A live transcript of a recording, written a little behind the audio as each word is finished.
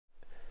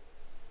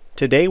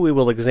Today we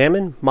will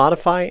examine,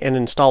 modify, and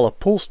install a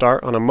pull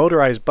start on a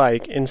motorized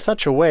bike in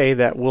such a way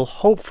that will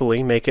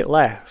hopefully make it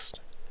last.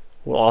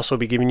 We'll also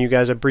be giving you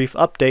guys a brief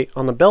update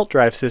on the belt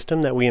drive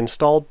system that we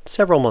installed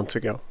several months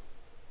ago.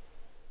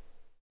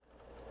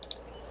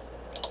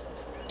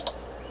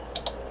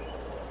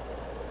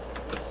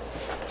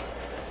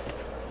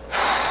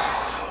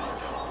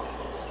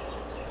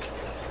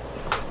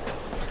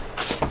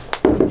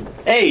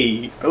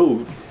 Hey!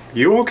 Oh,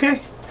 you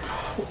okay?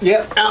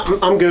 Yeah,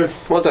 I'm good.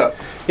 What's up?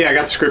 Yeah, I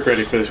got the script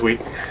ready for this week.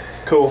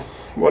 Cool.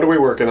 What are we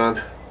working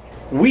on?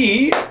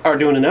 We are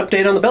doing an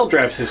update on the belt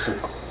drive system.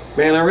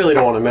 Man, I really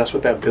don't want to mess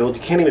with that build.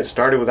 You can't even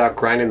start it without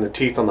grinding the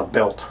teeth on the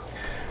belt.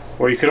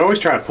 Well, you could always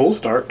try a pull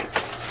start.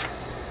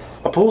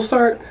 A pull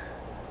start?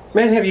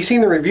 Man, have you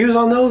seen the reviews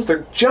on those?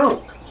 They're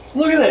junk.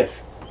 Look at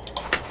this.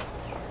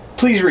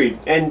 Please read,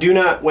 and do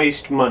not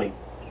waste money.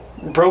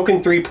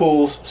 Broken 3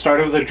 pulls,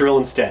 started with a drill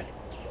instead.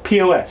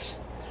 POS.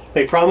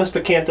 They promise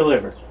but can't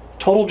deliver.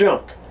 Total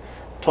junk.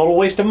 Total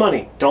waste of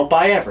money. Don't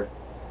buy ever.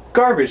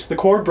 Garbage. The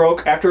cord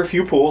broke after a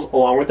few pulls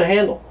along with the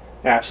handle.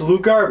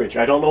 Absolute garbage.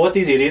 I don't know what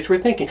these idiots were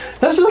thinking.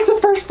 That's the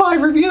first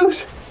 5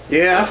 reviews.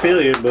 Yeah, I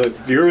feel you, but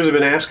viewers have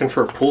been asking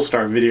for a pull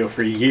start video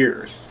for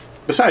years.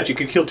 Besides, you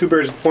could kill 2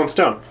 birds with 1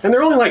 stone, and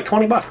they're only like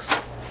 20 bucks.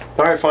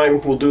 Alright, fine.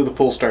 We'll do the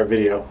pull start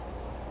video.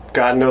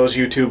 God knows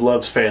YouTube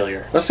loves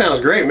failure. That sounds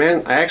great,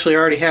 man. I actually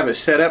already have it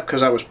set up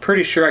because I was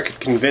pretty sure I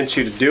could convince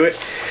you to do it.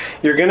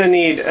 You're going to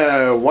need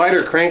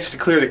wider cranks to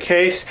clear the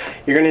case.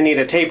 You're going to need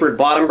a tapered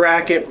bottom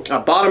bracket, a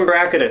bottom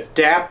bracket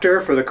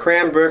adapter for the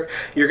cranberry.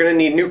 You're going to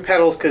need new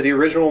pedals because the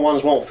original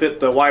ones won't fit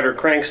the wider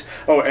cranks.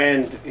 Oh,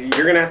 and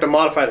you're going to have to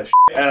modify the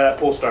shit out of that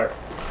pull start.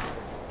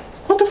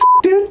 What the f,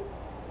 dude?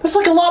 That's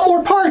like a lot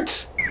more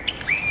parts.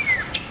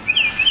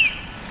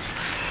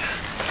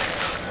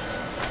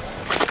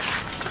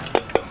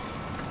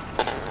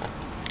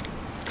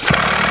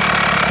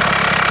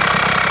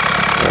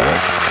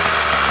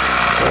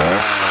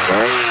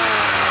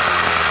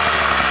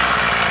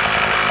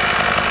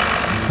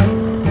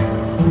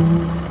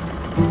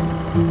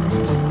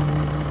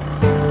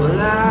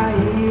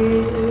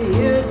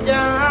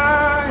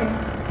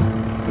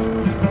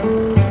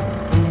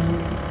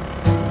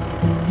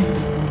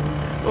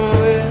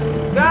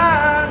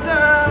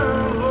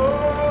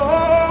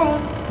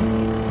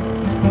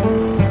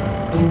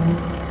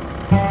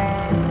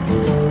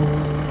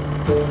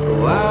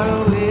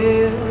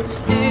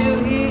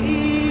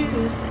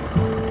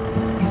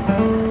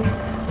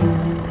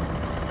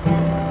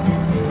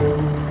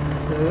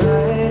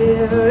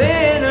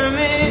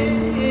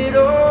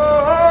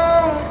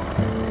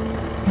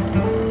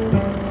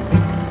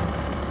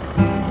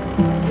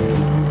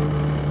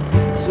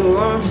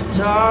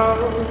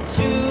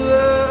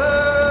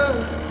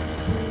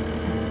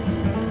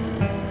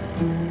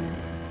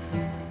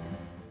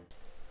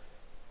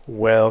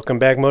 Welcome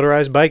back,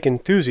 motorized bike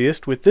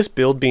enthusiast. With this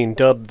build being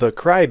dubbed the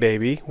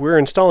Crybaby, we're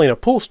installing a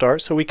pull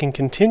start so we can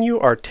continue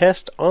our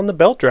test on the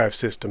belt drive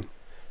system.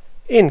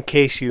 In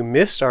case you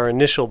missed our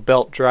initial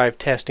belt drive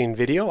testing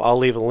video, I'll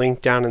leave a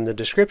link down in the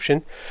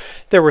description.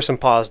 There were some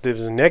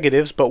positives and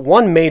negatives, but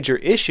one major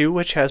issue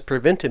which has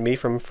prevented me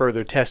from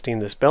further testing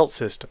this belt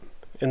system.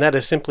 And that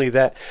is simply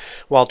that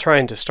while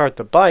trying to start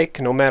the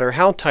bike, no matter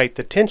how tight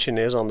the tension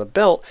is on the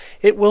belt,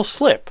 it will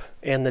slip,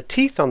 and the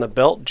teeth on the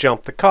belt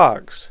jump the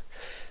cogs.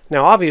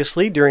 Now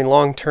obviously during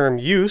long-term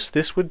use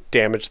this would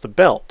damage the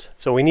belt,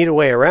 so we need a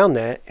way around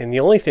that, and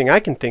the only thing I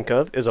can think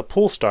of is a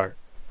pull start.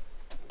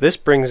 This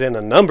brings in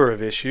a number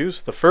of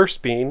issues, the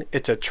first being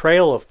it's a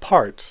trail of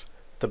parts.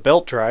 The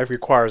belt drive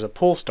requires a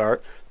pull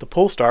start, the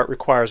pull start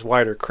requires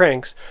wider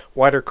cranks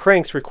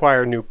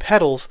require new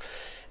pedals,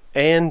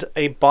 and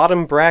a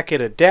bottom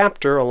bracket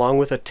adapter along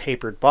with a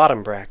tapered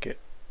bottom bracket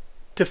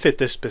to fit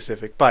this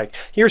specific bike.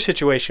 Your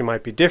situation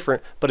might be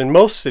different, but in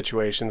most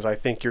situations I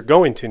think you're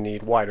going to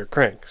need wider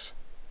cranks.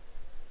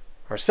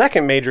 Our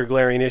second major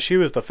glaring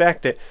issue is the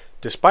fact that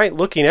despite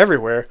looking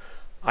everywhere,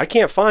 I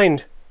can't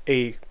find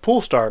a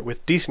pull start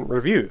with decent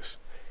reviews.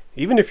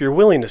 Even if you're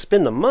willing to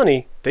spend the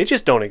money, they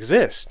just don't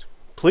exist.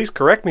 Please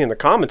correct me in the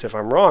comments if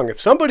I'm wrong.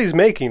 If somebody's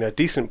making a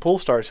decent pull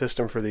start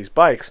system for these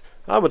bikes,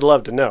 I would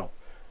love to know,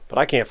 but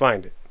I can't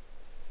find it.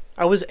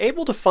 I was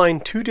able to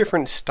find 2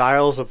 different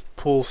styles of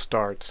pull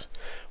starts,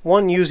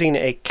 one using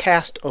a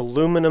cast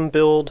aluminum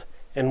build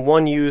and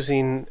one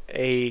using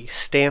a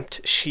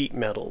stamped sheet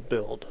metal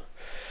build.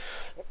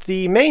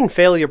 The main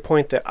failure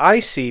point that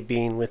I see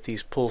being with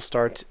these pull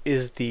starts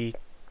is the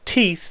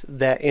teeth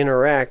that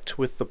interact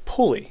with the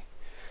pulley.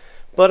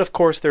 But of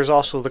course there's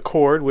also the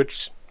cord,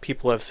 which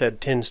people have said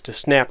tends to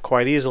snap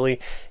quite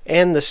easily,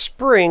 and the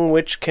spring,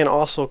 which can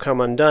also come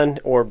undone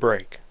or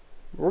break.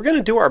 We're going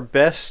to do our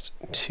best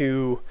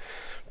to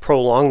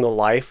prolong the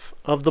life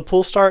of the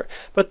pull start,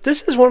 but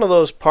this is one of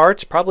those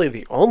parts, probably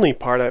the only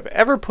part I've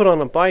ever put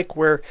on a bike,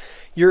 where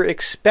you're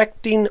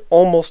expecting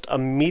almost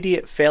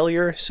immediate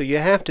failure, so you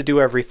have to do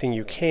everything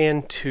you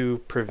can to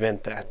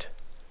prevent that.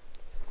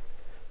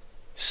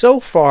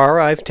 So far,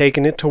 I've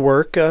taken it to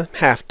work a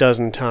half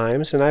dozen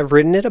times, and I've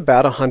ridden it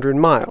about 100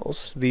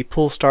 miles. The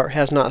pull start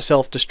has not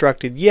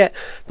self-destructed yet,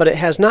 but it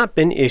has not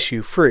been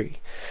issue-free.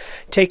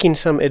 Taking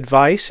some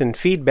advice and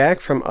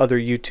feedback from other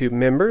YouTube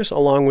members,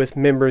 along with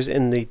members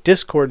in the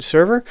Discord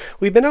server,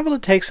 we've been able to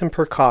take some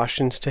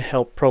precautions to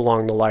help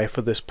prolong the life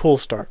of this pull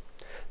start.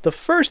 The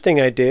first thing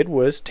I did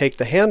was take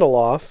the handle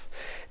off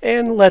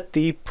and let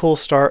the pull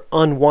start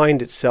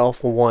unwind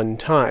itself one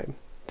time.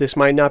 This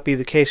might not be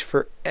the case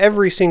for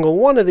every single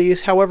one of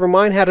these, however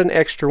mine had an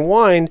extra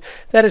wind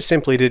that it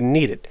simply didn't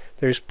need it.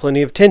 There's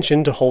plenty of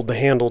tension to hold the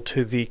handle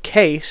to the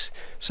case,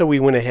 so we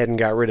went ahead and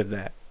got rid of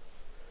that.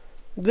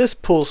 This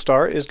pull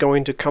start is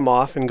going to come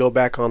off and go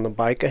back on the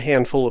bike a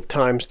handful of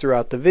times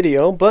throughout the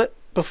video, but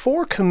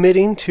before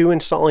committing to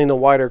installing the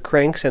wider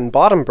cranks and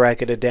bottom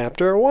bracket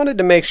adapter, I wanted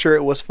to make sure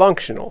it was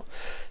functional.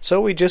 So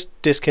we just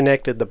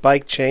disconnected the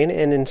bike chain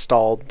and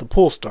installed the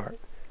pull start.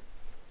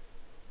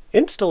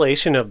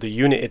 Installation of the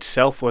unit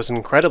itself was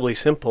incredibly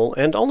simple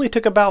and only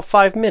took about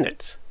 5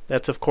 minutes.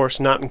 That's of course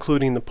not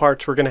including the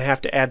parts we're going to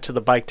have to add to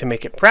the bike to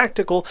make it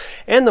practical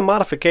and the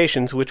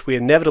modifications which we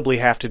inevitably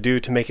have to do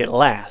to make it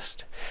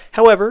last.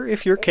 However,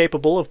 if you're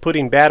capable of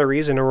putting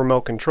batteries in a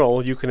remote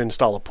control, you can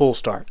install a pull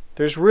start.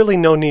 There's really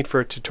no need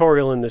for a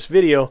tutorial in this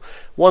video.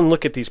 One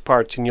look at these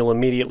parts and you'll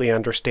immediately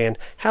understand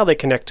how they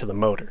connect to the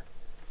motor.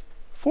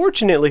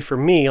 Fortunately for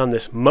me, on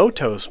this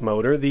Motos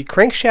motor, the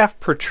crankshaft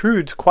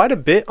protrudes quite a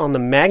bit on the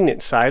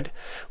magnet side,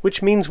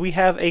 which means we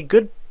have a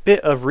good bit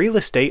of real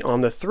estate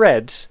on the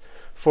threads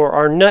for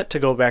our nut to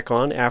go back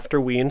on after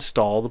we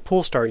install the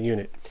pull start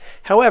unit.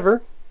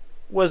 However,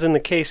 was in the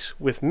case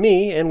with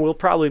me, and will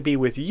probably be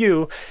with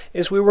you,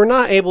 is we were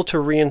not able to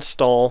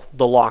reinstall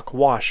the lock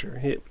washer.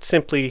 It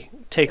simply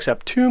takes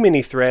up too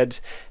many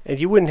threads,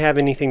 and you wouldn't have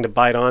anything to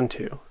bite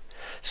onto.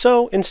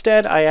 So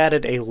instead I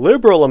added a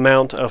liberal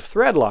amount of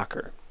thread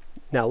locker.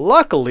 Now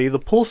luckily the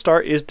pull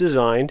start is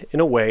designed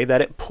in a way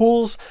that it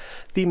pulls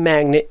the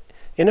magnet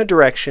in a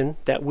direction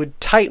that would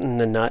tighten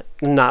the nut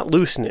and not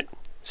loosen it.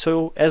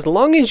 So as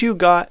long as you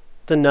got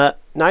the nut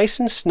nice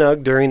and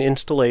snug during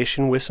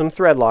installation with some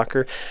thread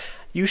locker,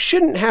 you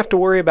shouldn't have to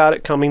worry about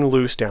it coming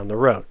loose down the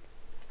road.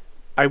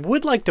 I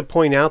would like to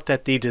point out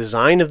that the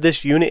design of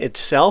this unit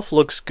itself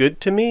looks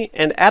good to me,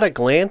 and at a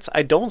glance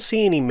I don't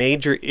see any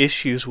major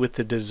issues with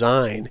the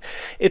design.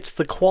 It's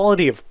the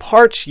quality of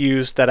parts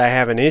used that I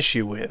have an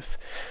issue with.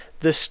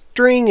 The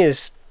string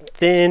is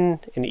thin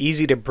and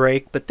easy to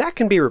break, but that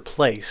can be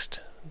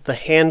replaced. The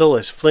handle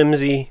is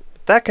flimsy,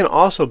 but that can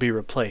also be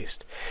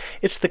replaced.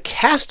 It's the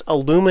cast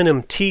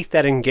aluminum teeth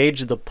that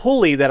engage the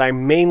pulley that I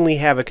mainly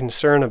have a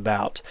concern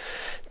about.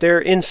 They're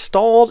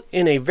installed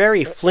in a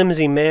very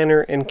flimsy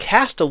manner, and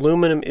cast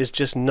aluminum is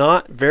just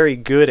not very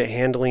good at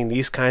handling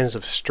these kinds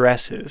of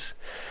stresses.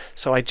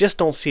 So I just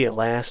don't see it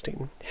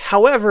lasting.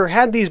 However,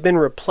 had these been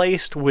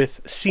replaced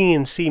with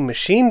CNC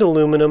machined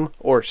aluminum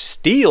or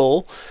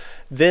steel,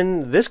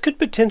 then this could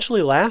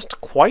potentially last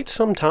quite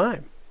some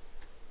time.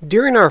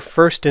 During our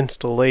first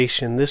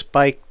installation, this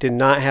bike did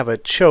not have a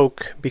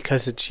choke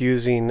because it's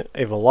using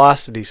a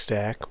velocity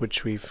stack,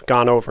 which we've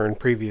gone over in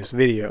previous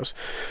videos.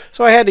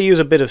 So I had to use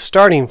a bit of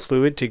starting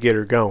fluid to get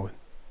her going.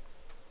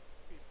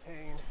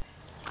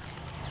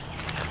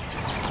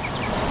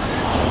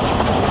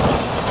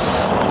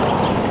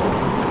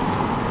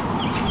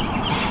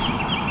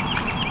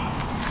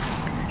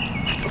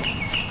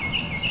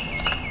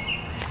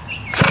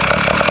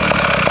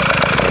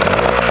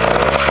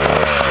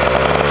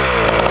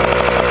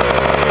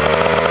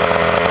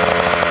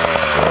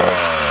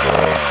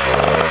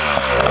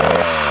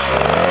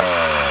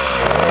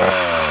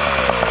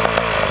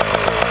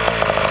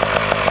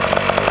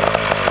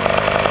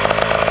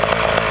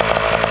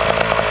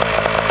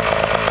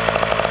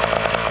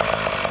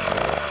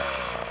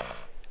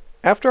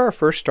 After our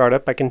first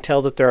startup, I can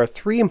tell that there are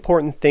 3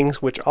 important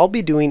things which I'll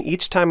be doing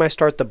each time I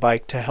start the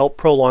bike to help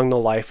prolong the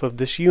life of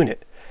this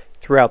unit.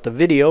 Throughout the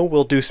video,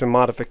 we'll do some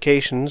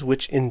modifications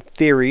which in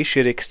theory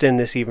should extend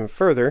this even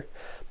further,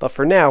 but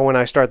for now when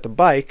I start the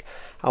bike,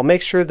 I'll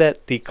make sure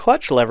that the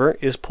clutch lever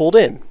is pulled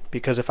in,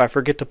 because if I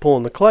forget to pull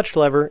in the clutch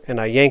lever and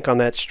I yank on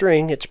that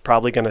string, it's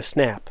probably going to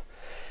snap.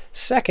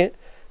 Second,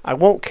 I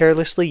won't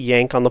carelessly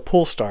yank on the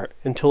pull start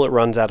until it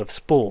runs out of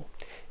spool.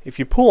 If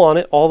you pull on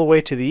it all the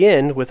way to the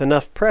end with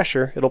enough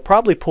pressure, it'll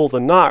probably pull the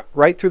knot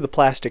right through the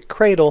plastic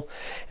cradle,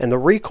 and the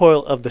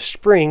recoil of the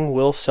spring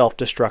will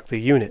self-destruct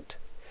the unit.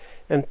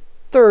 And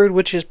third,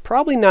 which is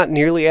probably not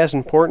nearly as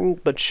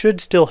important but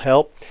should still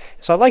help,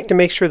 is I like to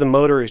make sure the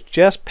motor is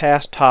just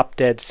past top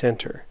dead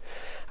center.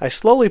 I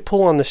slowly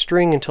pull on the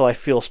string until I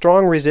feel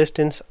strong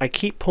resistance. I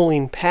keep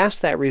pulling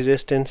past that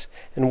resistance,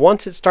 and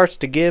once it starts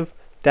to give,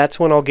 that's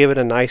when I'll give it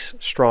a nice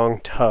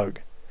strong tug.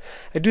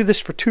 I do this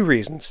for 2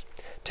 reasons.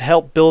 To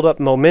help build up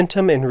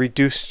momentum and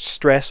reduce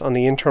stress on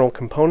the internal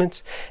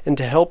components, and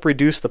to help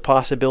reduce the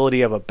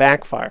possibility of a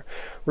backfire,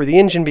 where the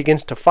engine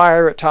begins to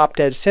fire at top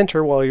dead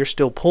center while you're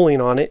still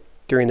pulling on it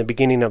during the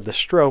beginning of the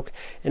stroke,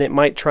 and it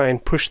might try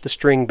and push the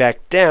string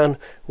back down,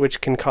 which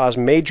can cause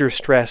major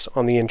stress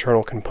on the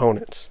internal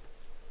components.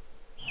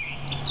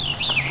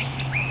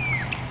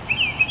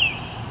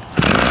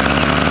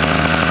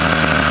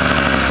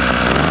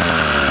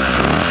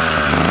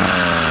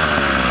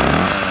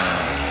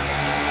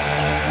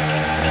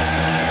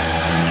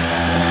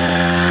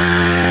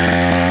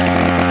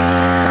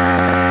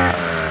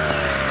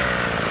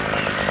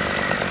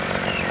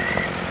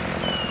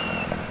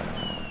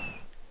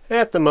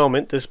 At the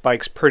moment, this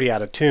bike's pretty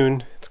out of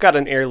tune. It's got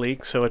an air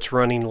leak, so it's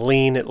running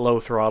lean at low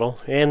throttle,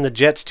 and the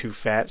jet's too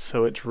fat,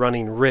 so it's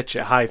running rich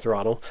at high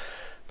throttle.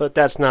 But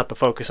that's not the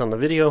focus on the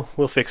video.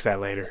 We'll fix that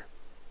later.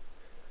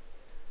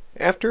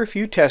 After a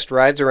few test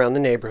rides around the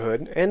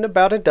neighborhood and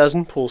about a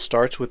dozen pull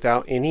starts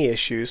without any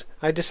issues,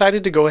 I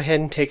decided to go ahead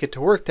and take it to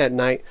work that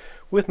night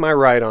with my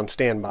ride on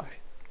standby.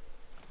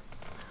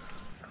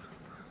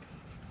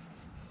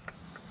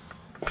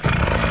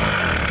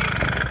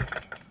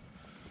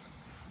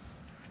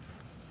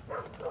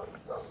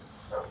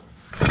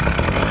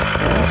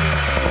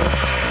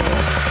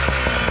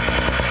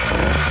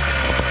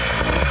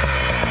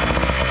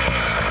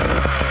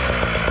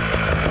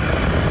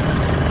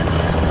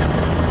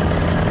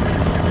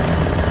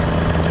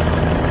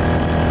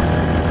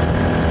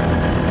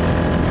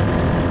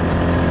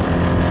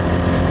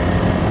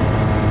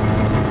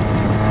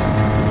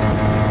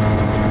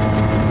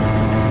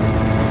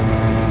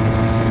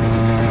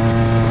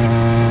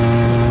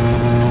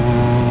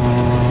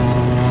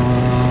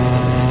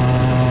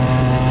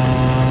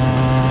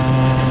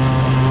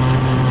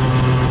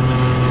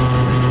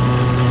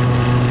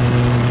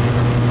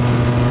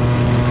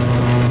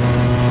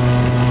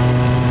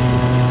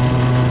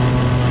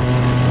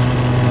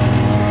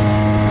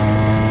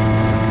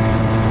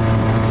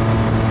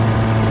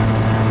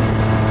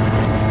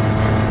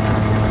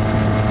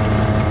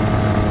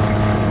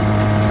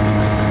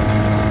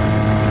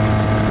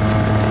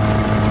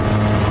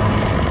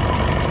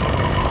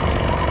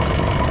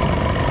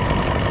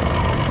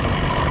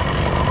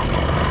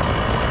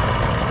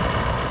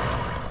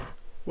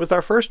 With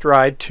our first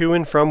ride to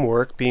and from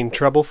work being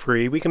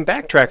trouble-free, we can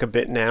backtrack a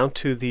bit now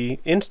to the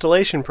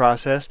installation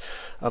process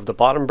of the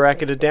bottom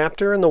bracket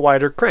adapter and the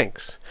wider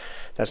cranks.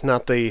 That's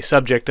not the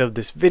subject of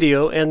this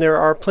video, and there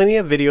are plenty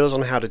of videos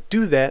on how to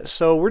do that,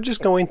 so we're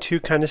just going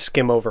to kind of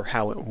skim over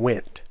how it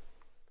went.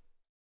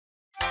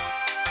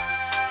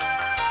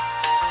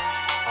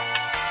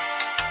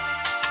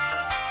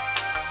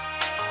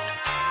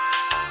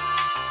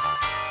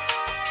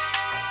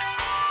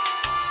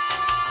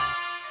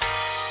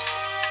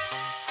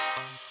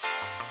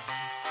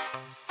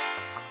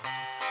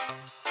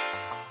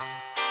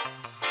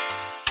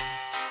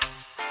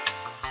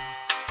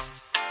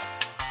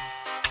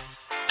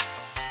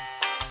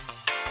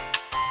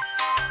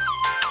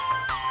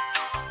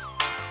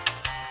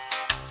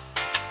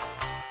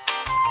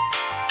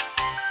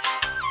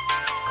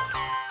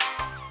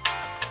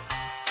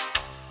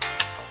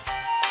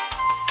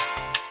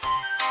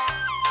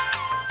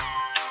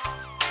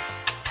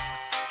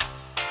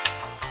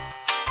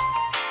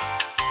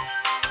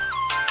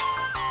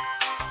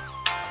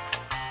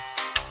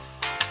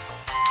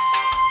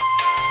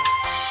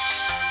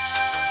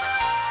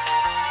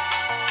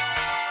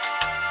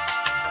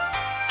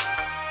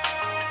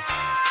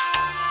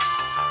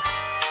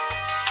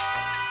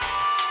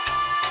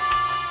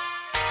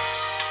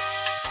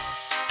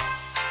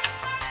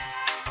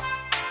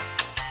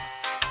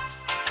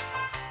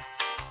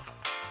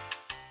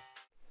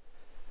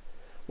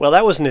 Well,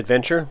 that was an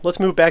adventure. Let's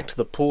move back to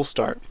the pull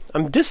start.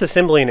 I'm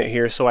disassembling it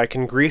here so I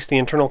can grease the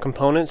internal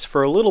components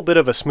for a little bit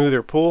of a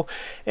smoother pull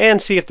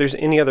and see if there's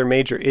any other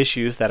major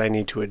issues that I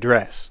need to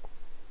address.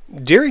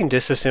 During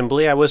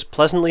disassembly, I was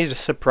pleasantly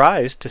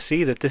surprised to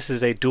see that this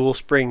is a dual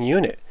spring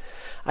unit.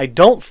 I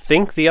don't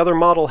think the other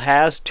model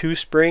has 2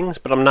 springs,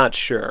 but I'm not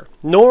sure.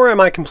 Nor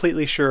am I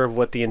completely sure of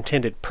what the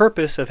intended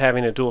purpose of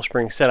having a dual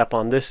spring setup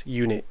on this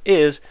unit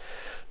is,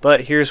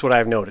 but here's what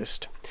I've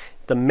noticed.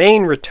 The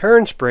main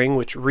return spring,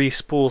 which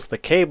re-spools the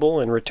cable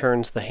and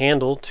returns the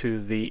handle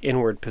to the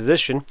inward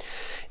position,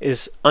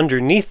 is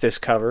underneath this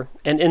cover,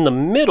 and in the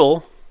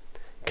middle,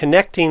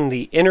 connecting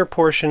the inner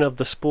portion of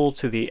the spool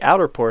to the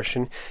outer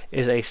portion,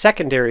 is a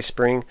secondary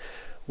spring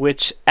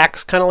which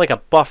acts kind of like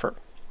a buffer.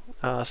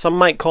 Some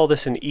might call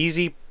this an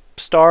easy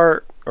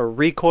start or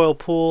recoil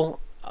pull.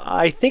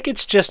 I think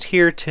it's just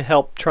here to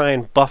help try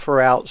and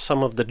buffer out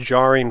some of the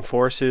jarring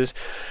forces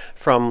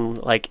from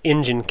like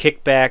engine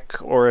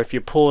kickback, or if you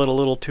pull it a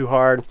little too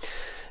hard.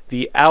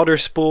 The outer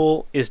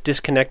spool is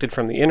disconnected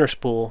from the inner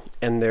spool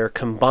and they're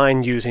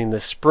combined using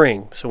this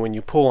spring. So when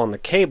you pull on the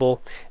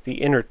cable,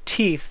 the inner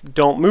teeth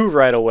don't move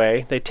right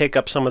away. They take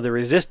up some of the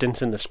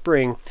resistance in the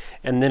spring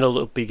and then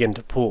it'll begin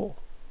to pull.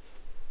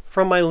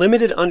 From my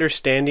limited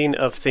understanding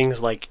of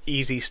things like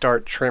easy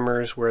start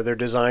trimmers where they're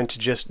designed to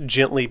just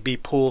gently be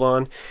pulled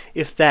on,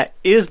 if that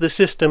is the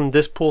system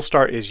this pull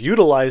start is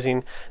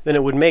utilizing, then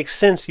it would make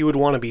sense you would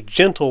want to be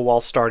gentle while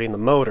starting the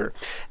motor,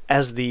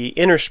 as the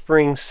inner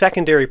spring's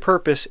secondary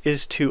purpose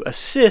is to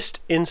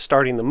assist in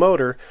starting the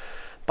motor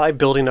by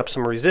building up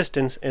some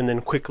resistance and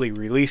then quickly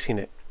releasing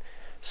it.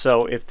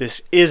 So if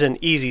this is an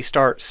easy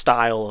start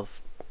style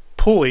of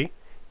pulley,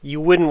 you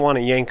wouldn't want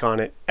to yank on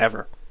it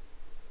ever.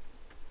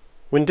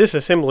 When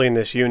disassembling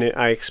this unit,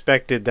 I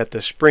expected that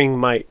the spring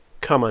might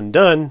come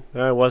undone.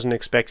 I wasn't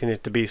expecting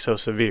it to be so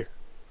severe.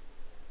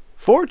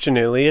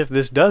 Fortunately, if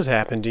this does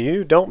happen to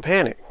you, don't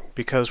panic,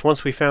 because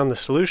once we found the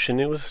solution,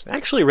 it was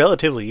actually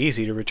relatively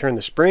easy to return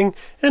the spring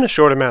in a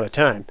short amount of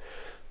time.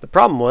 The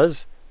problem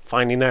was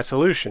finding that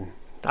solution.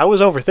 I was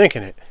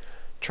overthinking it.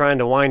 trying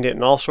to wind it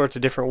in all sorts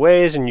of different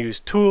ways and use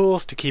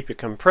tools to keep it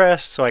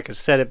compressed so I could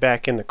set it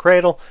back in the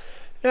cradle.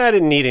 I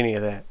didn't need any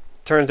of that.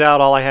 Turns out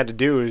all I had to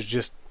do was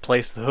just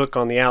place the hook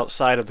on the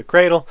outside of the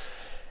cradle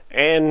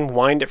and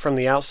wind it from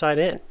the outside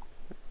in.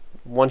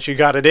 Once you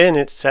got it in,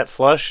 it set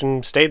flush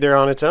and stayed there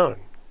on its own.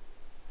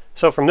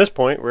 So from this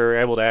point, we were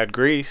able to add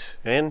grease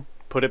and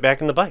put it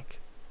back in the bike.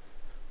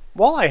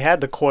 While I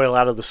had the coil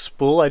out of the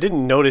spool, I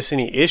didn't notice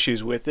any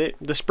issues with it.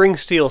 The spring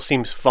steel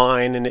seems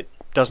fine and it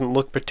doesn't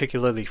look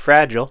particularly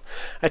fragile.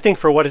 I think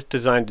for what it's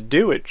designed to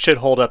do, it should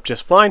hold up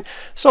just fine,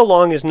 so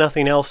long as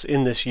nothing else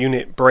in this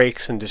unit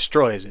breaks and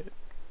destroys it.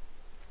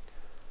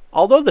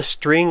 Although the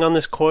string on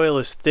this coil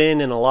is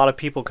thin and a lot of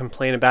people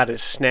complain about it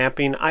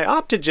snapping, I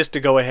opted just to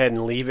go ahead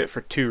and leave it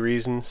for two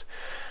reasons.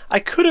 I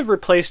could have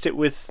replaced it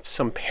with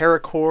some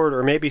paracord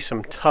or maybe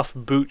some tough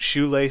boot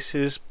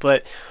shoelaces,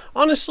 but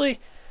honestly,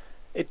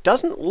 it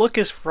doesn't look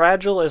as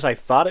fragile as I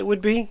thought it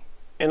would be,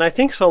 and I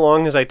think so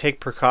long as I take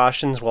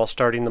precautions while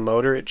starting the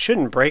motor, it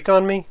shouldn't break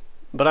on me,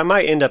 but I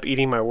might end up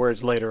eating my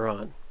words later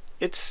on.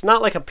 It's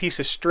not like a piece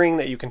of string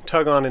that you can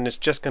tug on and it's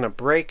just going to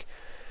break.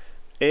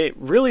 It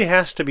really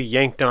has to be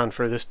yanked on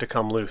for this to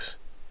come loose.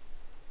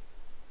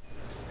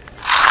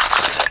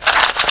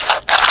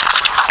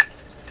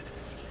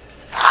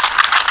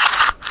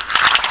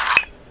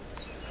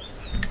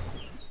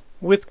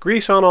 With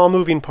grease on all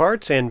moving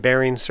parts and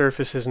bearing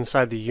surfaces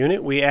inside the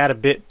unit, we add a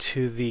bit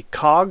to the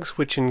cogs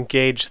which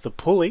engage the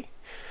pulley,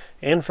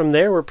 and from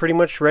there we're pretty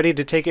much ready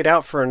to take it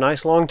out for a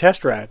nice long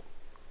test ride.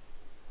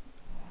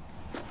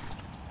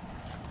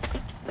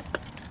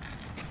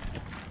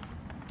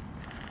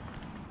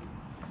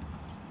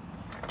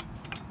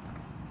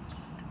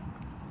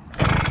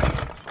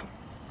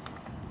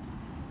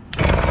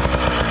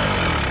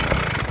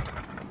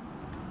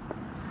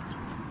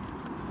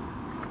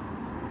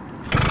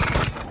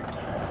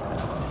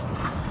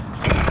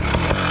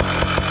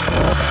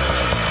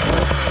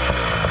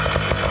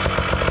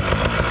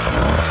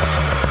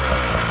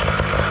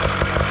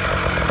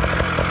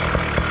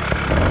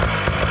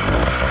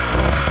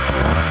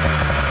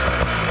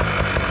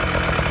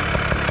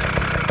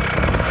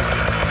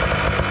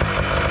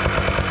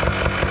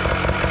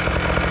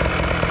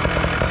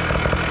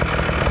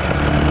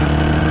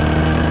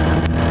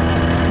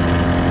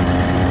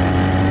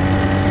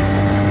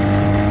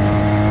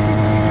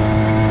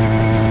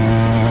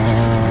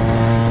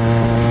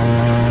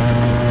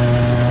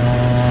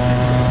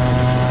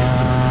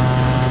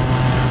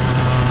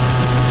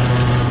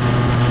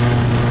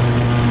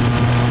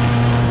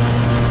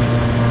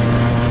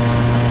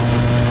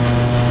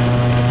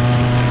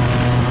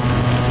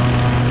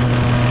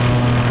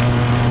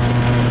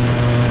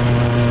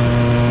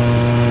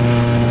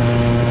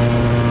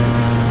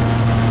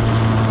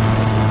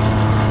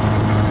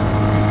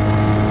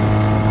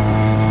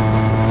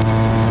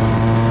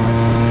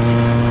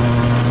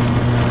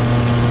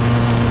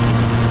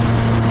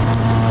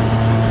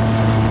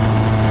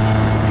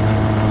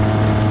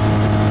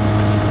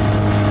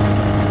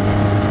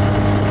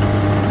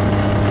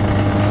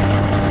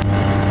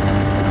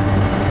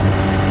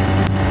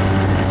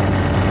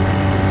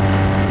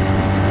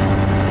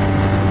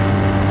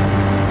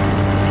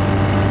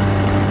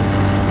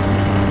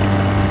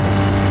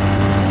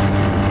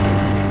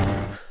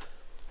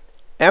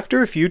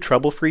 After a few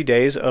trouble-free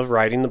days of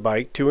riding the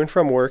bike to and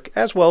from work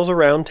as well as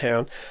around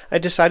town, I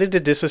decided to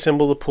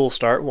disassemble the pull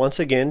start once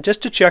again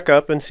just to check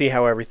up and see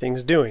how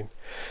everything's doing.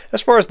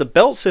 As far as the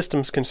belt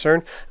system's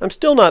concerned, I'm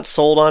still not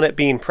sold on it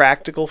being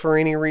practical for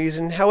any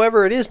reason.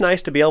 However, it is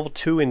nice to be able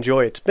to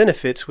enjoy its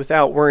benefits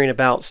without worrying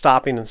about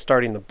stopping and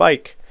starting the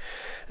bike.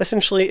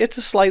 Essentially, it's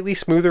a slightly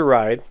smoother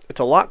ride.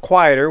 It's a lot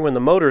quieter when the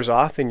motor's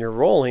off and you're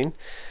rolling.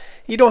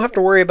 You don't have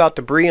to worry about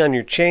debris on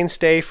your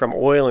chainstay from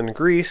oil and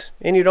grease,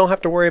 and you don't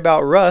have to worry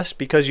about rust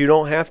because you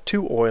don't have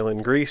to oil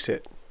and grease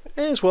it,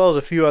 as well as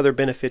a few other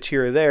benefits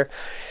here or there.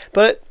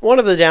 But one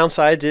of the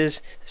downsides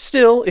is,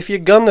 still, if you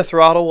gun the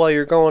throttle while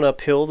you're going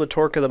uphill, the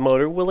torque of the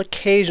motor will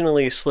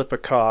occasionally slip a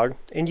cog,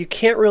 and you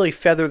can't really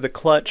feather the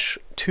clutch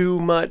too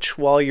much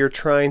while you're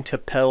trying to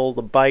pedal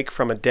the bike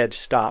from a dead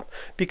stop,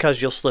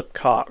 because you'll slip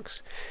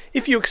cogs.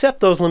 If you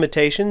accept those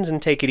limitations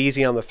and take it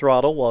easy on the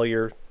throttle while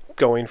you're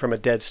going from a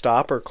dead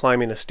stop or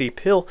climbing a steep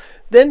hill,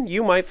 then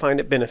you might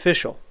find it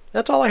beneficial.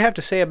 That's all I have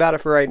to say about it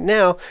for right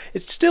now.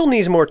 It still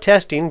needs more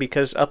testing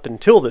because up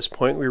until this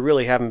point we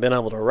really haven't been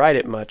able to ride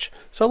it much.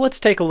 So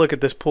let's take a look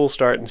at this pull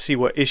start and see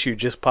what issue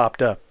just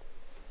popped up.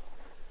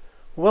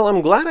 Well,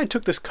 I'm glad I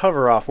took this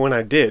cover off when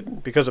I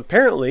did, because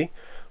apparently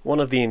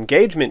one of the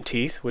engagement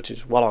teeth, which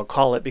is what I'll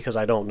call it because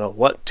I don't know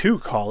what to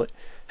call it,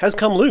 has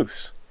come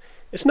loose.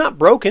 It's not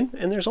broken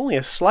and there's only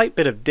a slight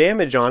bit of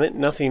damage on it,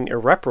 nothing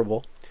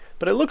irreparable.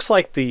 But it looks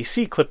like the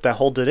C-clip that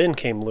holds it in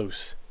came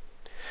loose.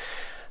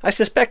 I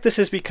suspect this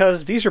is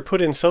because these are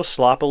put in so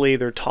sloppily,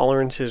 their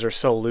tolerances are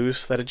so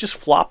loose that it just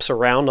flops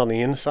around on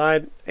the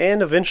inside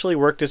and eventually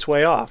worked its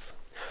way off.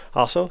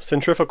 Also,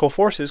 centrifugal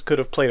forces could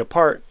have played a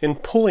part in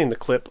pulling the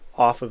clip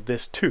off of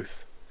this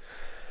tooth.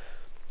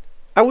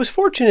 I was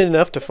fortunate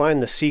enough to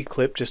find the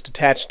C-clip just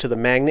attached to the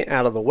magnet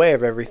out of the way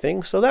of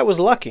everything, so that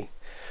was lucky.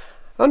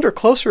 Under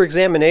closer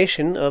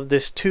examination of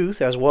this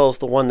tooth, as well as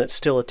the one that's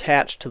still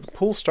attached to the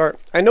pull start,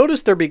 I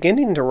noticed they're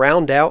beginning to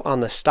round out on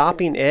the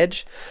stopping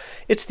edge.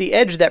 It's the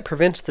edge that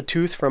prevents the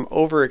tooth from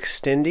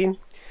overextending.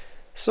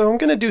 So I'm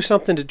going to do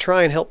something to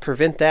try and help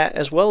prevent that,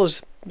 as well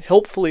as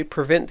helpfully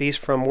prevent these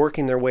from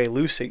working their way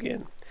loose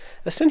again.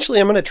 Essentially,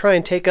 I'm going to try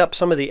and take up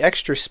some of the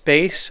extra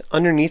space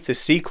underneath the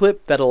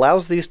C-clip that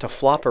allows these to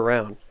flop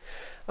around.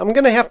 I'm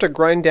going to have to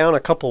grind down a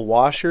couple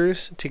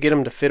washers to get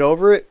them to fit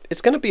over it.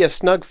 It's going to be a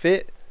snug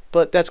fit,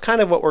 but that's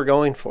kind of what we're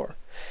going for.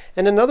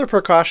 And another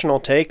precaution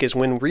I'll take is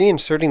when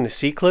reinserting the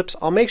C-clips,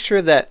 I'll make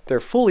sure that they're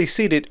fully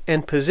seated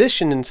and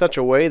positioned in such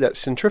a way that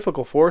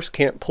centrifugal force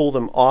can't pull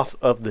them off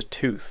of the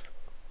tooth.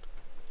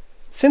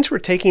 Since we're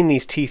taking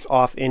these teeth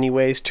off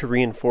anyways to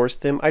reinforce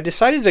them, I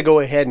decided to go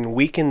ahead and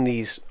weaken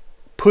these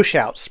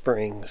push-out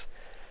springs.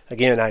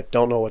 Again, I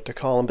don't know what to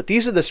call them, but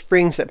these are the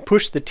springs that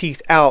push the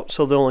teeth out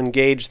so they'll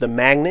engage the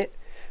magnet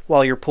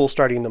while you're pull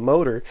starting the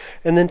motor,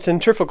 and then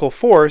centrifugal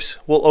force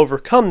will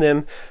overcome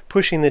them,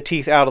 pushing the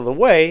teeth out of the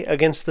way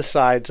against the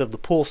sides of the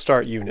pull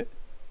start unit.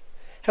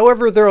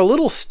 However, they're a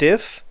little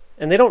stiff,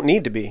 and they don't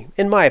need to be,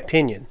 in my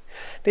opinion.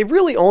 They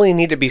really only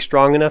need to be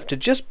strong enough to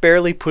just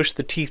barely push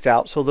the teeth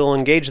out so they'll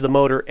engage the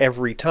motor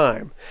every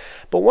time.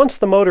 But once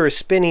the motor is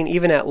spinning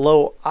even at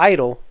low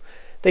idle,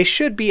 they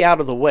should be out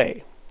of the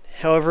way.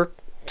 However,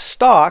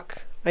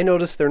 stock, I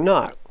notice they're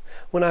not.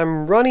 When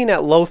I'm running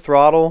at low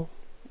throttle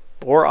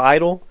or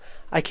idle,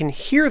 I can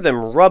hear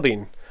them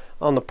rubbing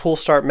on the pull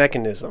start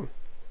mechanism.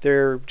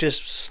 They're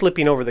just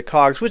slipping over the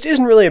cogs, which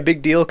isn't really a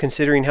big deal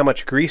considering how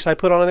much grease I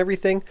put on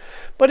everything,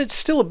 but it's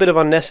still a bit of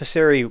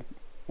unnecessary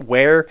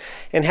wear,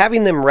 and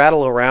having them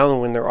rattle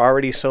around when they're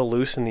already so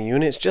loose in the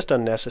unit is just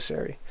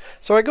unnecessary.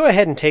 So I go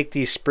ahead and take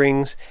these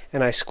springs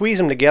and I squeeze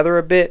them together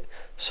a bit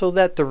so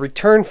that the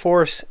return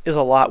force is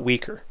a lot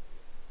weaker.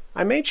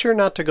 I made sure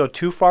not to go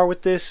too far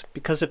with this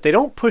because if they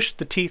don't push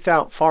the teeth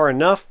out far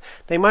enough,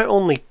 they might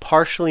only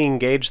partially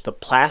engage the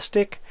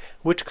plastic,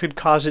 which could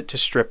cause it to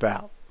strip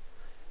out.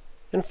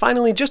 And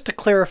finally, just to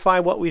clarify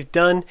what we've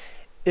done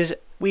is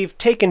we've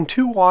taken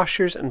two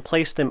washers and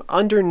placed them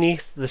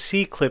underneath the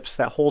C-clips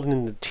that hold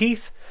in the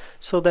teeth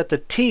so that the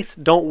teeth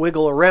don't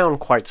wiggle around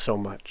quite so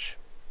much.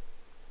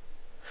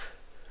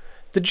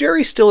 The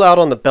jury's still out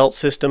on the belt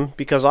system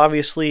because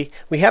obviously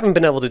we haven't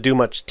been able to do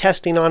much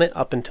testing on it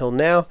up until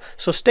now,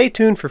 so stay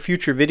tuned for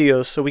future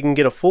videos so we can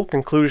get a full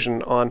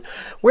conclusion on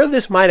where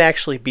this might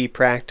actually be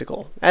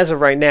practical. As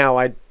of right now,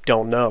 I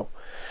don't know.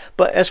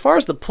 But as far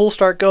as the pull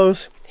start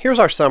goes, here's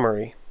our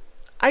summary.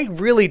 I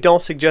really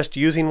don't suggest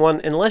using one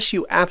unless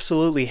you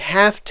absolutely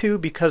have to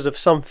because of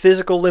some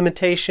physical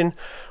limitation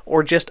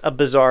or just a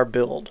bizarre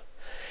build.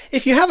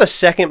 If you have a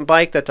second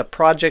bike that's a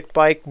project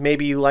bike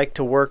maybe you like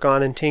to work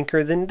on and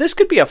tinker, then this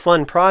could be a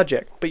fun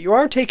project, but you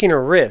are taking a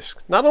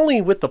risk, not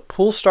only with the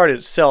pull start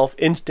itself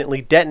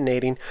instantly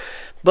detonating,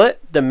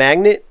 but the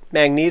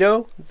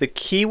magneto, the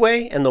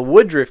keyway, and the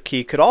Woodruff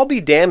key could all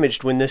be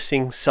damaged when this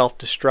thing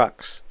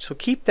self-destructs, so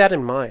keep that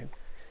in mind.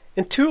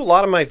 And to a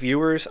lot of my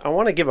viewers, I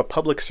want to give a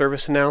public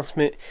service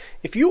announcement.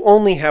 If you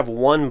only have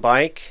one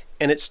bike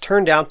and it's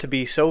turned out to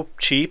be so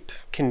cheap,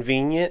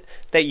 convenient,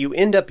 that you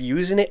end up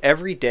using it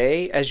every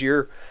day as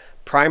your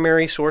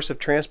primary source of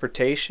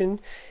transportation,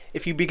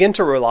 if you begin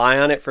to rely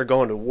on it for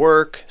going to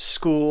work,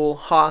 school,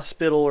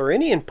 hospital, or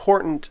any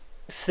important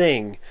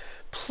thing,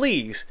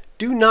 please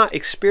do not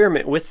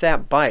experiment with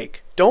that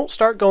bike. Don't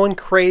start going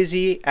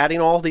crazy,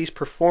 adding all these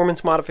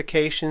performance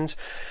modifications,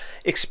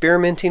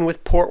 experimenting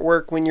with port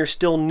work when you're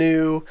still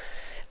new.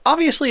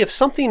 Obviously, if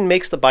something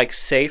makes the bike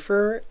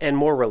safer and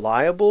more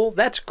reliable,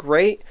 that's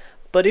great,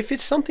 but if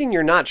it's something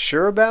you're not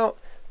sure about,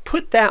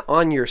 put that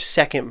on your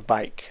second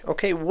bike.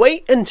 Okay,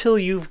 wait until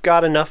you've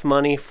got enough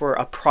money for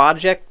a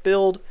project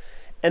build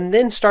and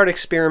then start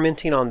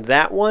experimenting on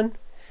that one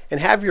and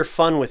have your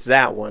fun with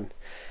that one.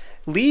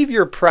 Leave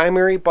your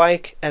primary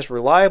bike as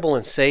reliable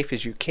and safe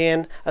as you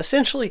can.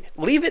 Essentially,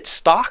 leave it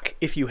stock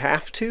if you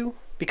have to,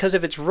 because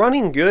if it's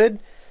running good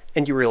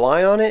and you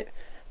rely on it,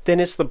 then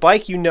it's the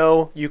bike you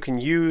know you can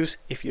use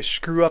if you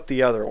screw up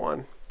the other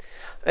one.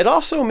 It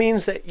also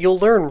means that you'll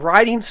learn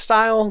riding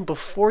style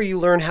before you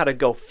learn how to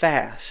go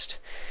fast.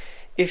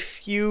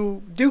 If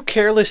you do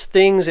careless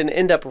things and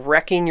end up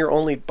wrecking your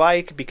only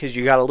bike because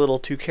you got a little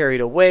too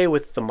carried away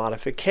with the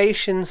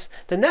modifications,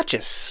 then that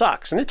just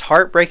sucks, and it's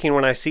heartbreaking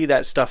when I see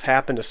that stuff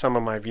happen to some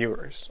of my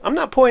viewers. I'm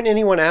not pointing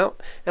anyone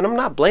out, and I'm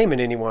not blaming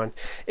anyone.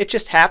 It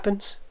just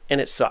happens, and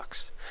it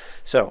sucks.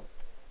 So,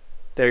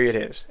 there it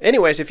is.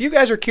 Anyways, if you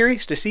guys are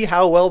curious to see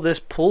how well this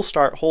pull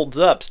start holds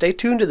up, stay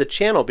tuned to the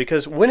channel,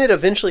 because when it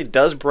eventually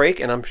does break,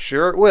 and I'm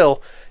sure it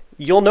will,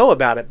 you'll know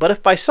about it. But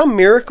if by some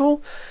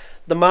miracle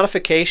the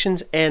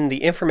modifications and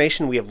the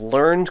information we have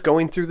learned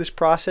going through this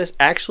process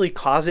actually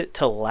cause it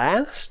to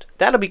last,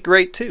 that'll be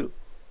great too.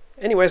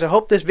 Anyways, I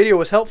hope this video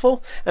was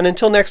helpful, and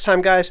until next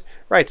time guys,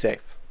 ride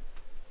safe.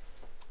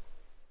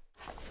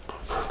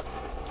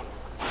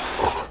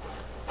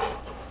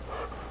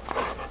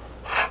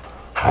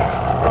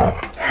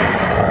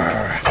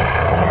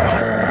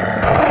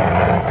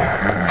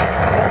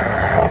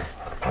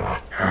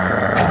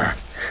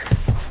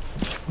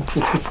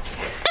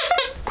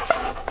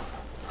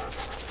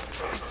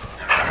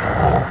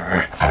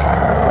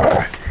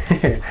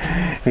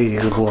 He's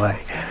a good boy.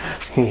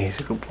 He's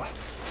a good boy.